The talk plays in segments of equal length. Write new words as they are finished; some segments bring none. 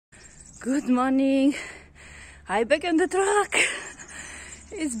Good morning. I back on the truck.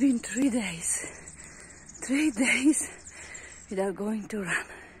 It's been 3 days. 3 days without going to run.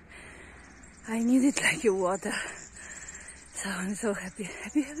 I need it like your water. So I'm so happy.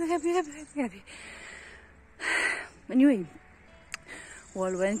 Happy. Anyway,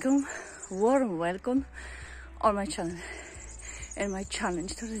 warm welcome on my channel. And my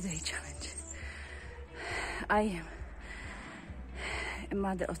challenge, 30-day challenge. I am a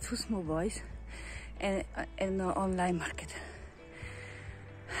mother of 2 small boys and an online market.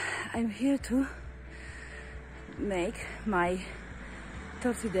 I'm here to make my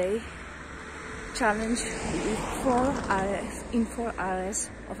 30-day challenge in 4 areas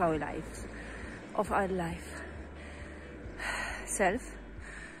of our life. Self,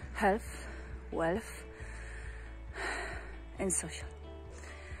 health, wealth, and social.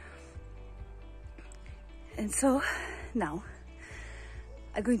 And so now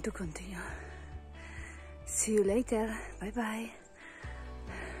I'm going to continue. See you later. Bye bye.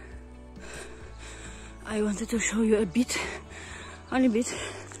 I wanted to show you a bit, only bit,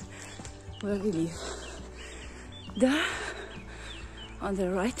 where we live. There, on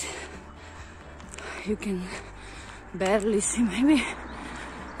the right, you can barely see maybe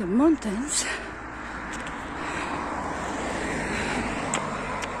the mountains.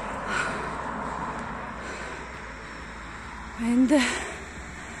 And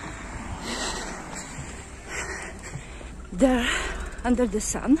there, under the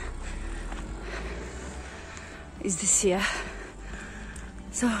sun, is the sea.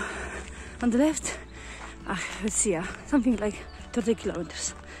 So, on the left, the sea, something like 30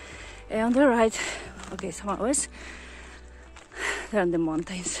 kilometers. And on the right, okay, some hours, there are the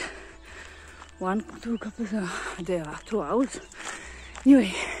mountains. 2 there are 2 hours.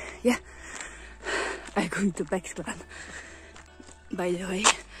 Anyway, yeah, I'm going to backsplan. By the way,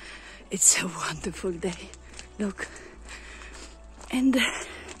 it's a wonderful day. Look. And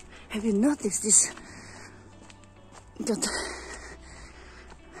have you noticed this? That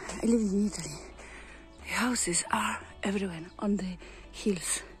I live in Italy. The houses are everywhere, on the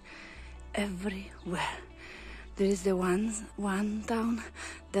hills, everywhere. There is the one town,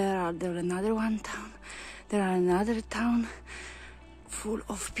 there another one town, there are another town full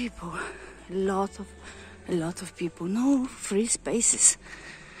of people, a lot of people, no free spaces,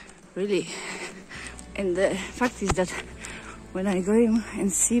 really. And the fact is that when I go in and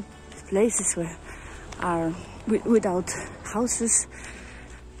see places where are without houses,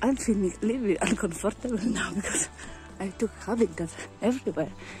 I'm feeling a little bit uncomfortable now, because I took habit that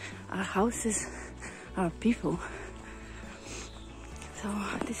everywhere are houses, are people. So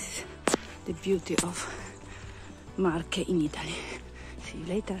this is the beauty of Marche in Italy. See you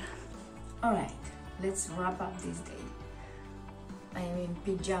later. Alright, let's wrap up this day. I am in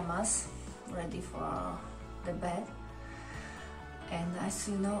pajamas, ready for the bed. And as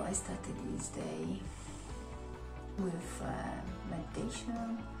you know, I started this day with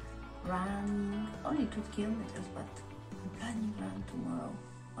meditation, running, only 2 kilometers, but I'm planning to run tomorrow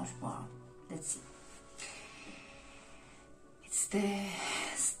much more. Let's see.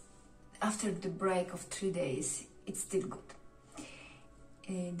 It's after the break of 3 days, it's still good.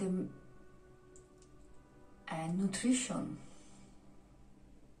 The nutrition,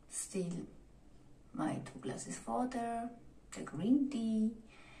 still my 2 glasses of water, the green tea,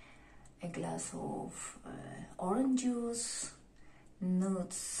 a glass of orange juice,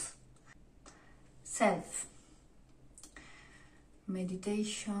 nuts. Self,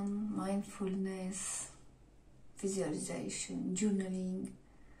 meditation, mindfulness, visualization, journaling,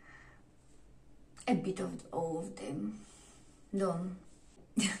 a bit of all of them done.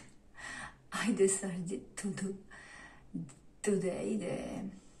 I decided to do today the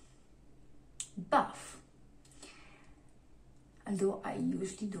bath. Although I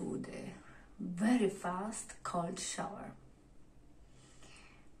usually do the very fast cold shower,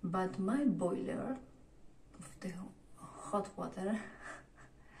 but my boiler of the hot water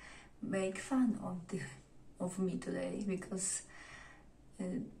make fun of me today, because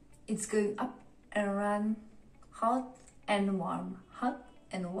it's going up and run, hot and warm.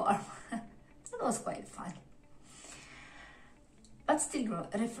 That was quite fun, but still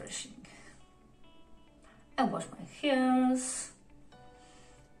refreshing. I wash my hairs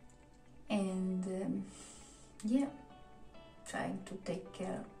and yeah, trying to take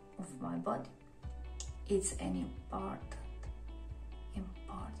care of my body. It's an important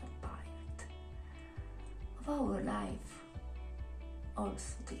part of our life,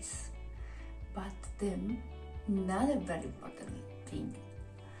 also this. But then another very important thing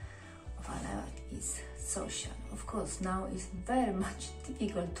of our life is social. Of course, now it's very much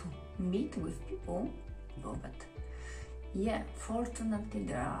difficult to meet with people, but yeah, fortunately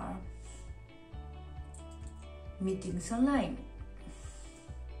there are meetings online.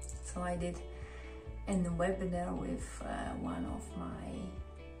 So I did a webinar with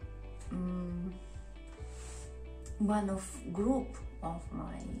one of group of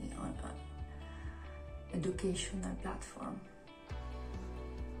my educational platform,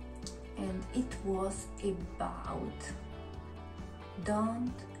 and it was about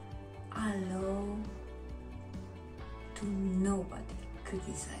don't allow to nobody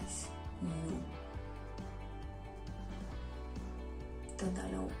criticize you. Don't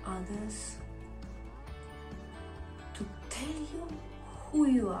allow others to tell you who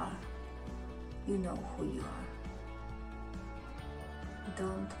you are. You know who you are.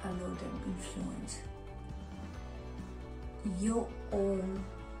 Don't allow them influence your own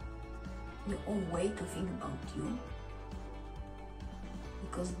way to think about you,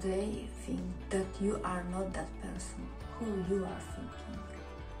 because they think that you are not that person who you are thinking.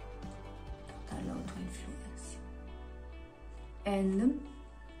 Don't allow to influence you. And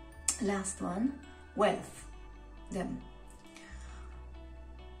last one, wealth. Them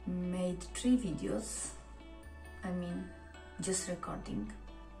made 3 videos, just recording,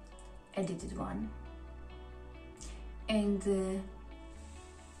 edited one, and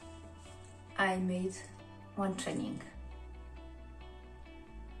I made one training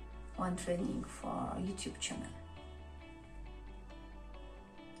for YouTube channel.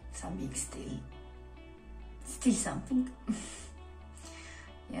 Something still something.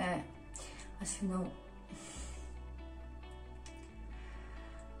 Yeah, as you know,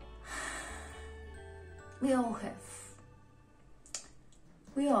 we all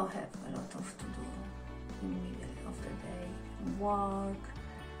have a lot of to do in the middle of the day, work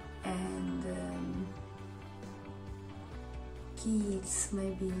and kids,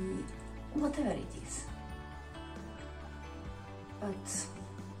 maybe whatever it is. But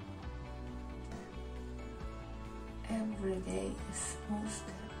every day is small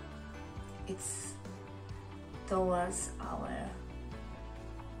step. It's towards our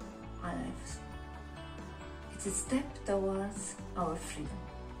lives. It's a step towards our freedom.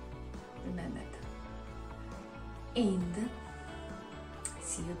 Remember that. And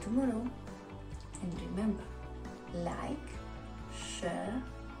see you tomorrow. And remember, like, share,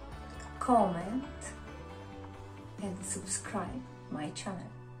 comment, and subscribe my channel.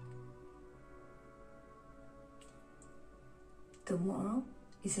 Tomorrow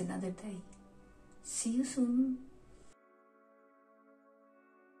is another day. See you soon.